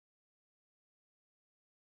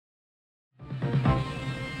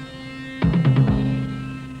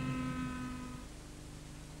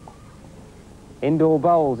Indoor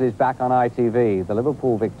Bowls is back on ITV. The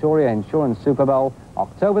Liverpool Victoria Insurance Super Bowl,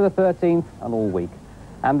 October the 13th and all week.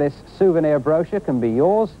 And this souvenir brochure can be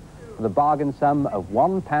yours for the bargain sum of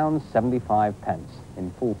 £1.75.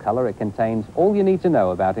 In full colour, it contains all you need to know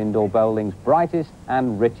about indoor bowling's brightest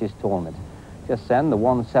and richest tournament. Just send the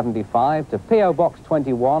 175 to PO Box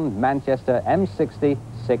 21, Manchester M60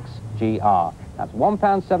 6GR. That's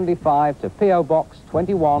 £1.75 to PO Box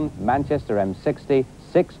 21, Manchester M60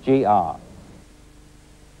 6GR.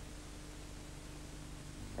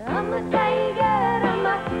 I'm a tiger,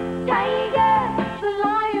 the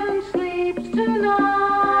lion sleeps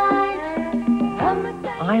tonight.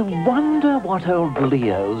 I wonder what old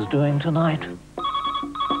Leo's doing tonight.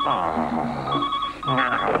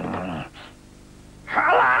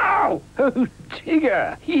 Hello! Oh,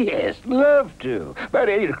 Tigger! Yes, love to. About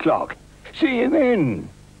 8 o'clock. See you then.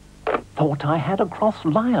 Thought I had a cross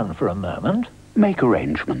lion for a moment. Make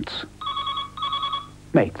arrangements.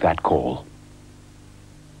 Make that call.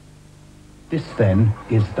 This, then,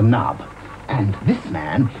 is the nub. And this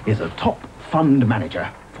man is a top fund manager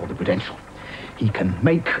for the Prudential. He can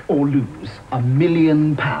make or lose £1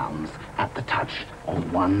 million at the touch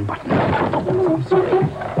of one button. Oh,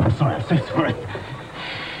 I'm sorry, I'm so sorry.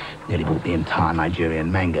 Nearly bought the entire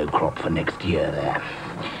Nigerian mango crop for next year there.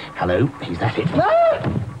 Hello, he's at it. Ah!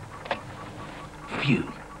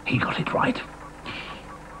 Phew, he got it right.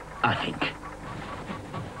 I think.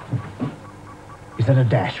 Is that a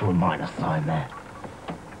dash or a minus sign there?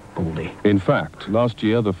 Baldy. In fact, last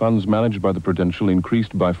year the funds managed by the Prudential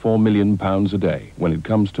increased by £4 million a day. When it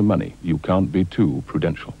comes to money, you can't be too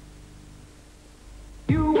prudential.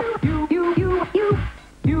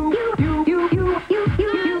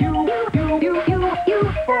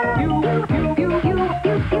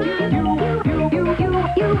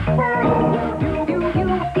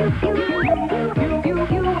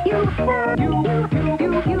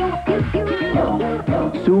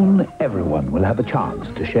 Soon, everyone will have a chance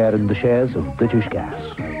to share in the shares of British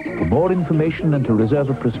Gas. For more information and to reserve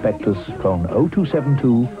a prospectus, phone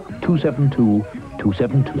 0272 272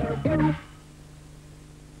 272.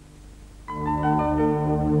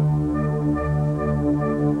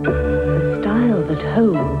 For style that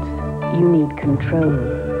holds, you need control.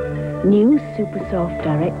 New Super Soft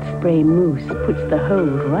Direct Spray Mousse puts the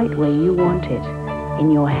hold right where you want it.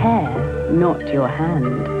 In your hair, not your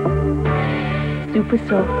hand. Super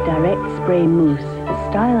Soft Direct Spray Mousse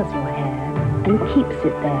styles your hair and keeps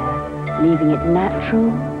it there, leaving it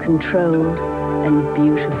natural, controlled and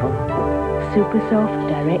beautiful. Super Soft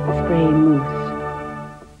Direct Spray Mousse.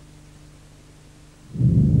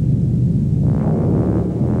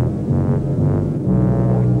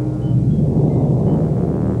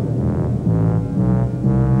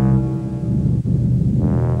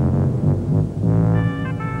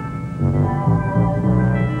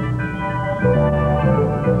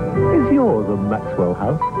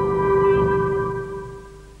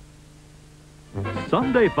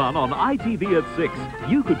 Sunday fun on ITV at 6.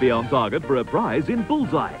 You could be on target for a prize in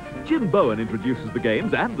Bullseye. Jim Bowen introduces the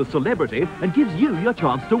games and the celebrity and gives you your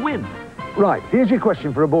chance to win. Right, here's your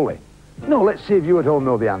question for a bully. No, let's see if you at home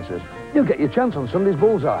know the answers. You'll get your chance on Sunday's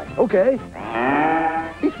Bullseye, OK?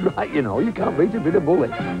 He's right, you know, you can't beat a bit of bully.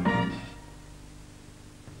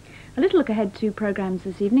 A little look ahead to programmes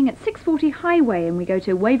this evening at 6:40 Highway, and we go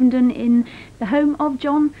to Wavendon in the home of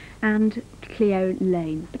John and Cleo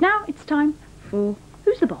Lane. But now it's time for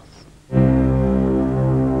Who's the Boss?